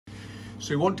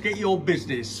So you want to get your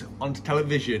business onto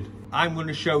television? I'm going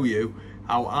to show you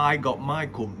how I got my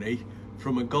company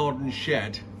from a garden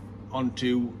shed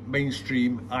onto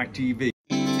mainstream ITV.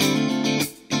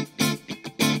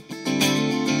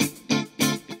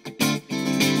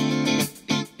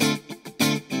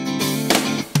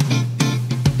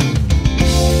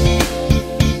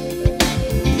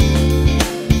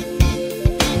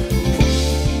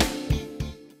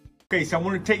 Okay, so I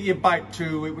want to take you back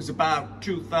to, it was about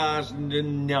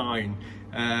 2009.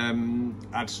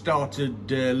 I'd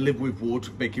started Live with Wood,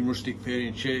 making rustic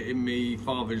furniture in my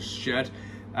father's shed,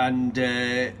 and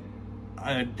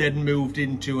I then moved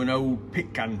into an old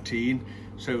pit canteen,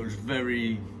 so it was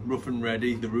very rough and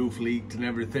ready, the roof leaked and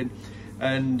everything,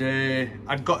 and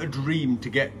I'd got a dream to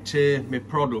get my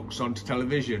products onto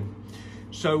television.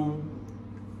 So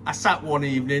I sat one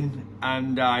evening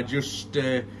and I just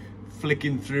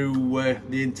flicking through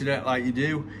the internet like you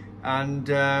do, and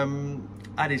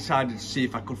I decided to see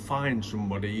if I could find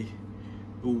somebody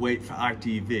who wait for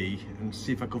ITV and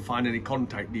see if I could find any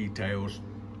contact details.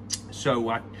 So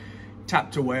I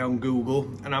tapped away on Google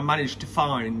and I managed to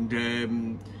find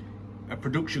a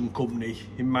production company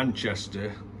in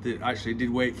Manchester that actually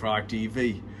did wait for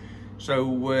ITV.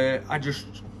 So I just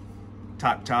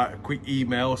typed out a quick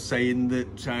email saying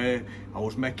that I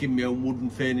was making my own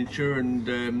wooden furniture,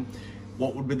 and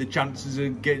what would be the chances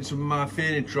of getting some of my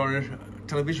furniture on a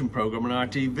television programme on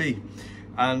ITV,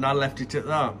 and I left it at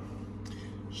that.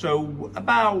 So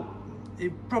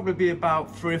it'd probably be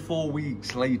about 3 or 4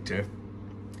 weeks later,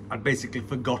 I basically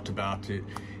forgot about it.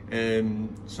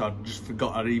 So I just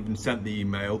forgot I'd even sent the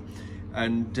email,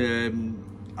 and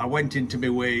I went into my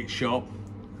workshop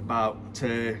about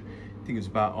I think it was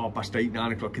about 8:30,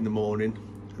 9 o'clock in the morning,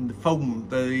 and the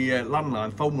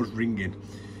landline phone was ringing.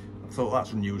 I thought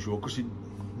that's unusual because it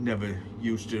never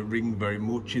used to ring very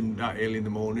much in that early in the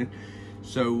morning.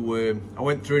 So I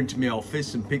went through into my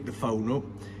office and picked the phone up,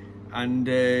 and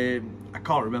I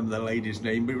can't remember the lady's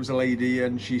name, but it was a lady,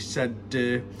 and she said,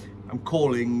 I'm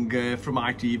calling from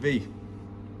ITV.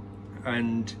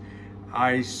 And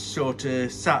I sort of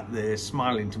sat there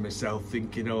smiling to myself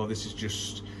thinking, oh, this is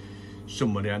just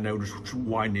somebody I know just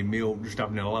winding me up, just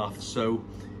having a laugh. So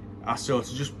I sort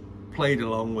of just played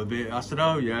along with it. I said,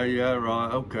 oh yeah,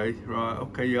 right, okay,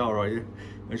 yeah, all right.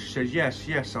 And she says,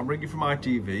 yes, I'm ringing from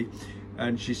ITV.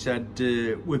 And she said,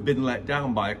 we've been let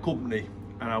down by a company,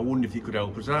 and I wonder if you could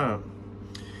help us out.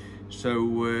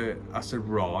 So I said,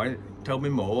 right, tell me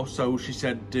more. So she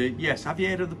said, yes, have you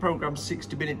heard of the programme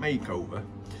 60 Minute Makeover?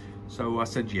 So I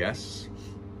said, yes.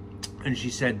 And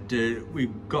she said,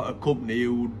 we've got a company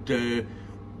who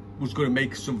was going to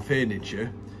make some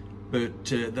furniture, but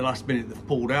the last minute they've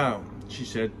pulled out. She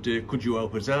said, could you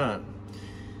help us out?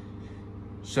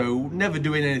 So, never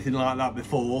doing anything like that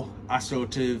before, I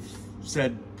sort of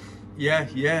said, yeah,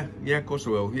 of course I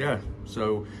will, yeah.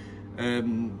 So, I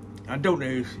don't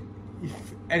know if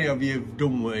any of you have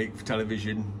done work for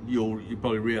television, you'll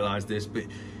probably realise this, but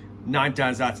 9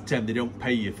 times out of 10 they don't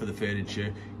pay you for the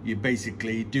furniture. You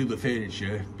basically do the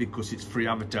furniture because it's free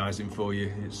advertising for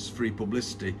you, it's free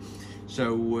publicity.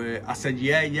 So I said,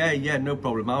 yeah, no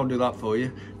problem, I'll do that for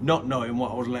you, not knowing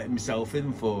what I was letting myself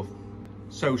in for.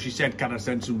 So she said, can I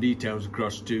send some details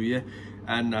across to you?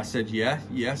 And I said, yeah,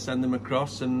 send them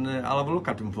across, and I'll have a look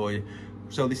at them for you.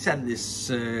 So they sent this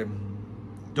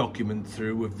document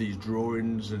through with these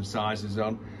drawings and sizes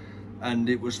on, and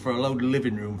it was for a load of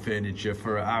living room furniture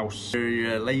for a house.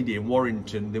 A lady in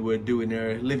Warrington, they were doing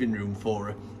a living room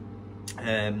for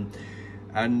her,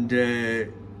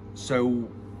 so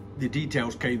the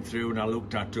details came through and I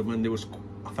looked at them, and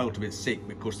I felt a bit sick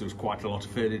because there was quite a lot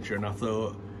of furniture, and I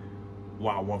thought,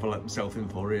 wow, what have I let myself in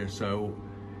for here? So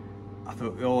I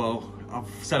thought, oh well, I've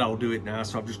said I'll do it now,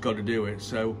 so I've just got to do it.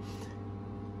 So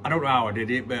I don't know how I did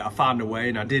it, but I found a way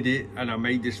and I did it, and I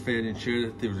made this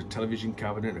furniture. There was a television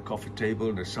cabinet, a coffee table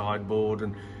and a sideboard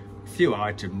and a few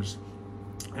items,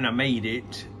 and I made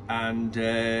it, and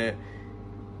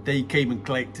they came and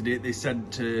collected it. They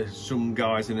sent some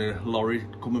guys in a lorry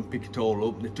to come and pick it all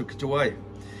up, and they took it away.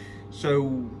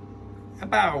 So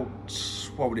about,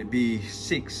 what would it be,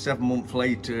 6-7 months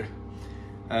later,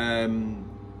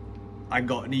 I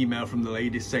got an email from the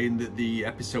lady saying that the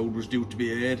episode was due to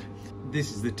be aired. This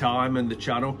is the time and the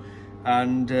channel,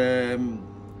 and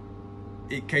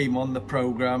it came on the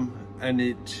programme, and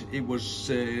it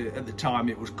was at the time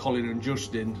it was Colin and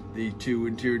Justin, the 2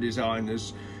 interior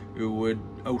designers who were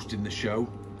hosting the show,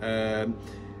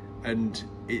 and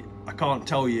I can't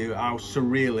tell you how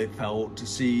surreal it felt to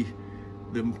see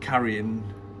them carrying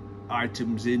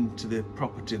items into the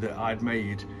property that I'd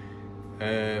made.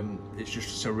 It's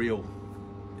just surreal.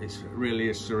 It's really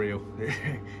is surreal.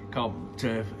 Can't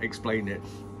explain it.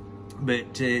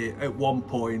 But at one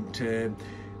point,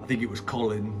 I think it was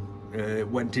Colin,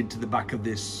 went into the back of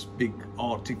this big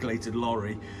articulated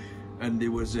lorry, and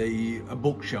there was a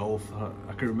bookshelf,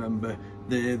 I can remember,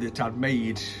 that I'd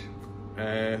made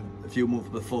a few months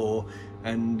before,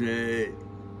 and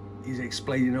he's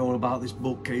explaining all about this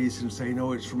bookcase and saying,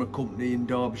 oh, it's from a company in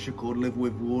Derbyshire called Live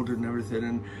with Wood and everything,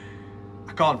 and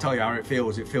I can't tell you how it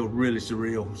feels. It feels really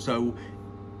surreal. So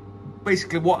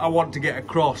basically what I want to get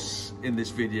across in this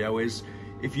video is,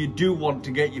 if you do want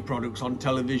to get your products on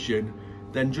television,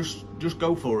 then just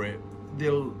go for it.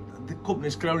 The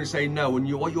companies can only say no,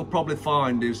 and what you'll probably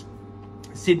find is,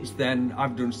 since then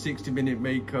I've done 60-minute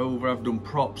makeover, I've done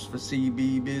props for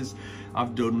CBeebies,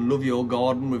 I've done Love Your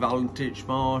Garden with Alan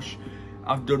Titchmarsh,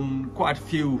 I've done quite a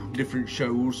few different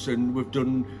shows, and we've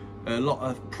done a lot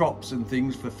of props and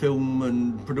things for film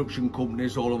and production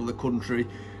companies all over the country.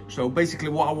 So basically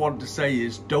what I want to say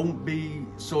is, don't be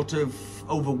sort of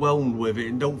overwhelmed with it,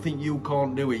 and don't think you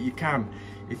can't do it. You can.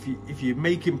 If you're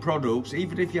making products,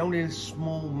 even if you're only a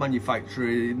small manufacturer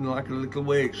in like a little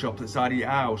workshop that's out of your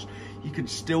house, you can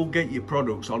still get your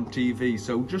products on TV.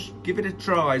 So just give it a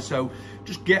try. So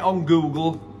just get on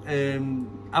Google and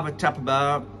have a tap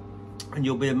about, and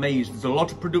you'll be amazed. There's a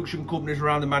lot of production companies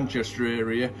around the Manchester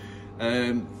area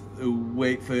who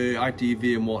wait for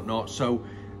ITV and whatnot, so,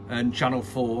 and Channel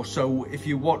 4. So if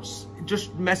you want,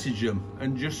 just message them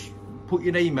and just put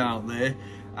your name out there,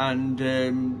 and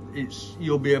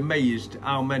you'll be amazed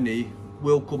how many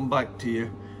will come back to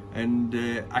you and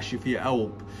ask you for your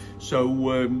help.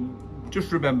 So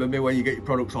just remember me when you get your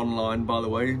products online, by the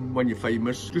way, when you're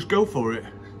famous, just go for it.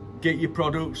 Get your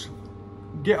products,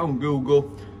 get on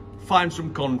Google, find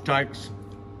some contacts.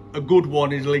 A good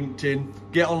one is LinkedIn.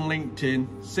 Get on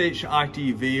LinkedIn, search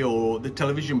ITV or the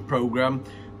television programme,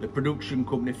 the production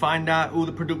company. Find out who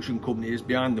the production company is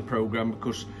behind the programme,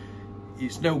 because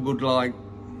it's no good like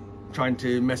trying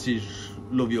to message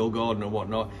Love Your Garden or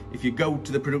whatnot. If you go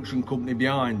to the production company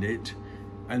behind it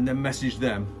and then message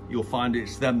them, you'll find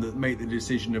it's them that make the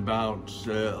decision about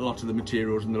a lot of the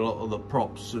materials and a lot of the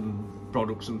props and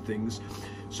products and things.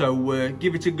 So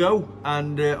give it a go,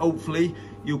 and hopefully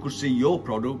you could see your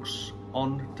products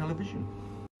on television.